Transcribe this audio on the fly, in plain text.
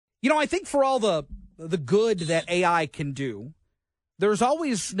I think for all the good that AI can do, there's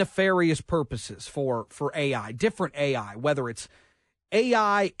always nefarious purposes for AI, different AI, whether it's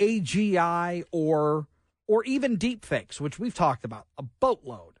AI, AGI, or even deepfakes, which we've talked about a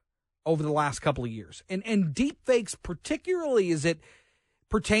boatload over the last couple of years. And deepfakes, particularly as it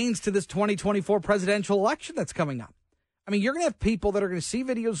pertains to this 2024 presidential election that's coming up. I mean, you're going to have people that are going to see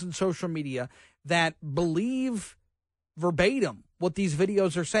videos in social media that believe verbatim what these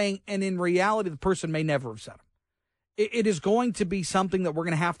videos are saying, and in reality, the person may never have said them. It is going to be something that we're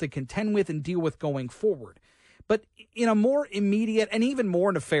going to have to contend with and deal with going forward. But in a more immediate and even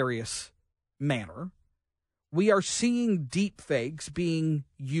more nefarious manner, we are seeing deepfakes being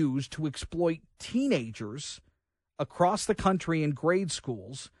used to exploit teenagers across the country in grade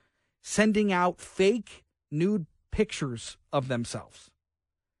schools, sending out fake nude pictures of themselves.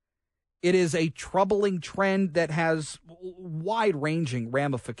 It is a troubling trend that has wide-ranging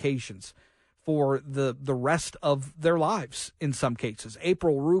ramifications for the rest of their lives in some cases.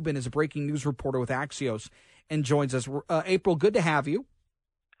 April Rubin is a breaking news reporter with Axios and joins us. April, good to have you.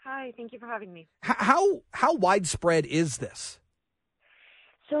 Hi, thank you for having me. How widespread is this?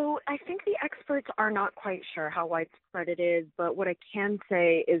 So I think the experts are not quite sure how widespread it is, but what I can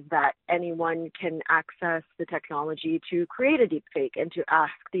say is that anyone can access the technology to create a deepfake and to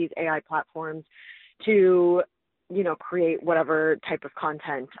ask these AI platforms to, create whatever type of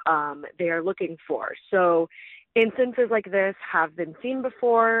content they are looking for. So instances like this have been seen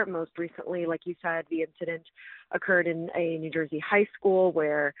before. Most recently, like you said, the incident occurred in a New Jersey high school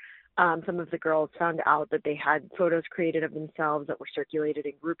where some of the girls found out that they had photos created of themselves that were circulated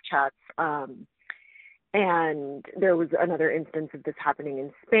in group chats. And there was another instance of this happening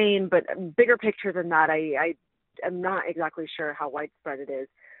in Spain. But bigger picture than that, I am not exactly sure how widespread it is.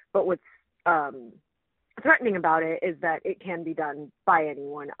 But what's threatening about it is that it can be done by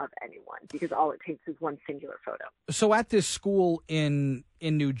anyone of anyone, because all it takes is one singular photo. So at this school in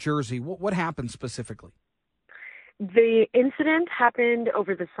New Jersey, what happened specifically? The incident happened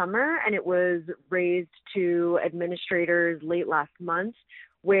over the summer, and it was raised to administrators late last month,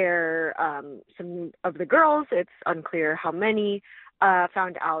 where some of the girls, it's unclear how many,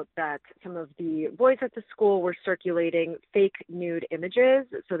 found out that some of the boys at the school were circulating fake nude images.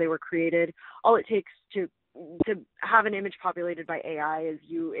 So they were created. All it takes to have an image populated by AI is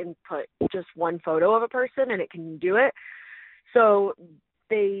you input just one photo of a person, and it can do it. So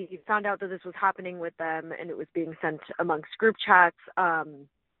they found out that this was happening with them, and it was being sent amongst group chats.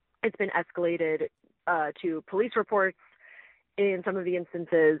 It's been escalated to police reports in some of the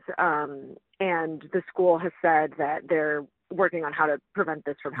instances, and the school has said that they're working on how to prevent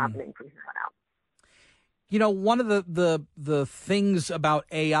this from happening from here on out. One of the things about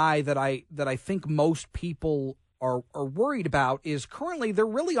AI that I think most people are worried about is currently there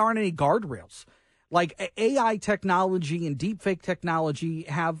really aren't any guardrails. Like AI technology and deepfake technology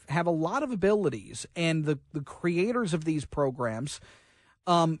have a lot of abilities, and the creators of these programs,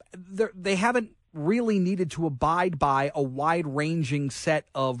 they haven't really needed to abide by a wide-ranging set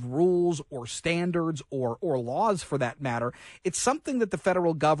of rules or standards or laws for that matter. It's something that the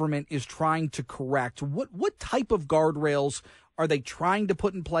federal government is trying to correct. What type of guardrails are they trying to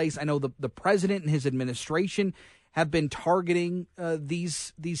put in place? I know the president and his administration have been targeting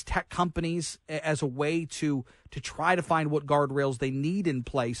these tech companies as a way to try to find what guardrails they need in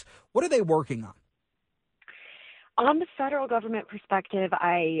place. What are they working on? On the federal government perspective,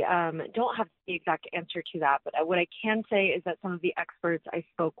 I don't have the exact answer to that, but what I can say is that some of the experts I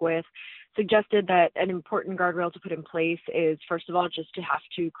spoke with suggested that an important guardrail to put in place is, first of all, just to have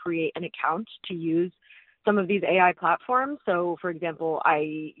to create an account to use some of these AI platforms. So, for example,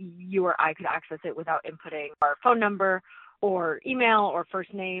 you or I could access it without inputting our phone number or email or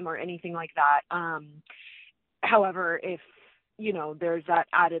first name or anything like that. However, if, there's that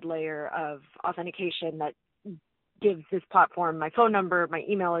added layer of authentication that gives this platform my phone number, my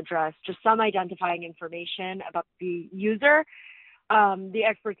email address, just some identifying information about the user, the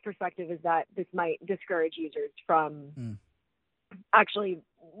expert's perspective is that this might discourage users from actually,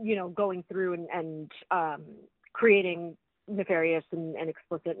 going through and creating nefarious and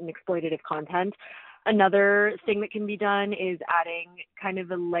explicit and exploitative content. Another thing that can be done is adding kind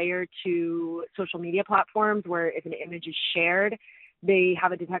of a layer to social media platforms where if an image is shared, they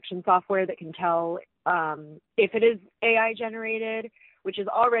have a detection software that can tell if it is AI generated, which is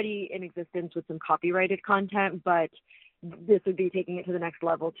already in existence with some copyrighted content, but this would be taking it to the next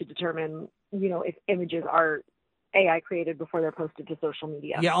level to determine, if images are AI created before they're posted to social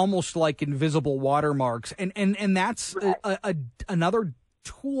media. Yeah, almost like invisible watermarks. And that's right. Another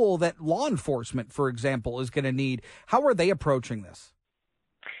tool that law enforcement, for example, is going to need. How are they approaching this?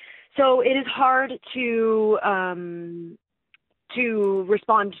 So it is hard to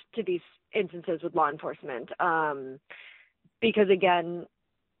respond to these instances with law enforcement because, again,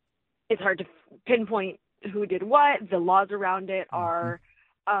 it's hard to pinpoint who did what. The laws around it are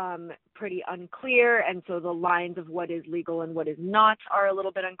pretty unclear, and so the lines of what is legal and what is not are a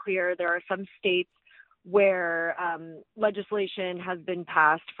little bit unclear. There are some states where legislation has been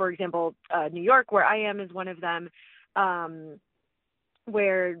passed. For example, New York, where I am, is one of them,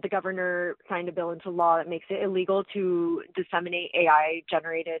 where the governor signed a bill into law that makes it illegal to disseminate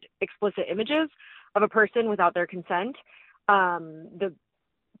AI-generated explicit images of a person without their consent. The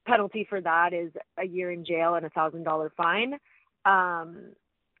penalty for that is a year in jail and $1,000 fine.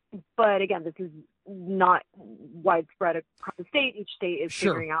 But again, this is not widespread across the state. Each state is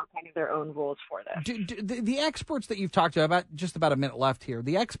figuring out kind of their own rules for this. The experts that you've talked to, about just about a minute left here,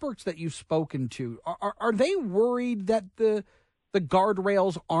 the experts that you've spoken to, are they worried that the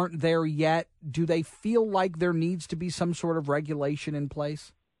guardrails aren't there yet? Do they feel like there needs to be some sort of regulation in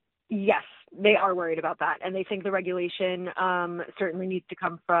place? Yes, they are worried about that. And they think the regulation certainly needs to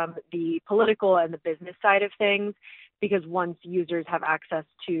come from the political and the business side of things, because once users have access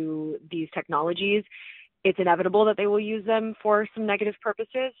to these technologies, it's inevitable that they will use them for some negative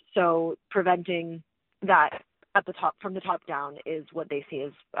purposes. So preventing that at the top, from the top down, is what they see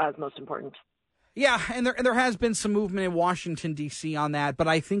as most important. Yeah, and there has been some movement in Washington, D.C. on that, but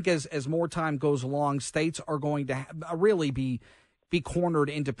I think as more time goes along, states are going to really be cornered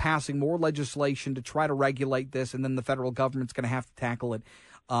into passing more legislation to try to regulate this, and then the federal government's going to have to tackle it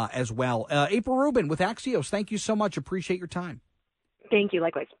as well. April Rubin with Axios, thank you so much. Appreciate your time. Thank you.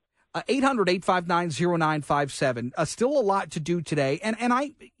 Likewise. 800-859-0957. Still a lot to do today. And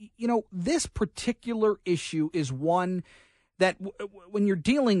I, this particular issue is one that when you're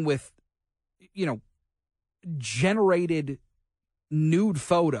dealing with, generated nude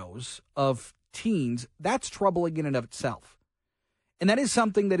photos of teens, that's troubling in and of itself. And that is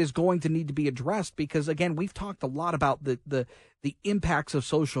something that is going to need to be addressed because, again, we've talked a lot about the impacts of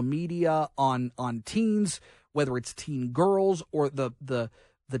social media on teens, whether it's teen girls or the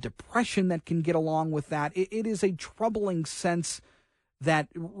depression that can get along with that. It is a troubling sense that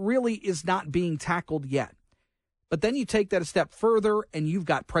really is not being tackled yet. But then you take that a step further, and you've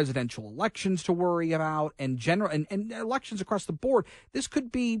got presidential elections to worry about, and and elections across the board. This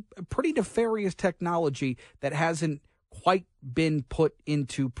could be a pretty nefarious technology that hasn't quite been put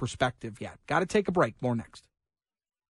into perspective yet. Got to take a break. More next.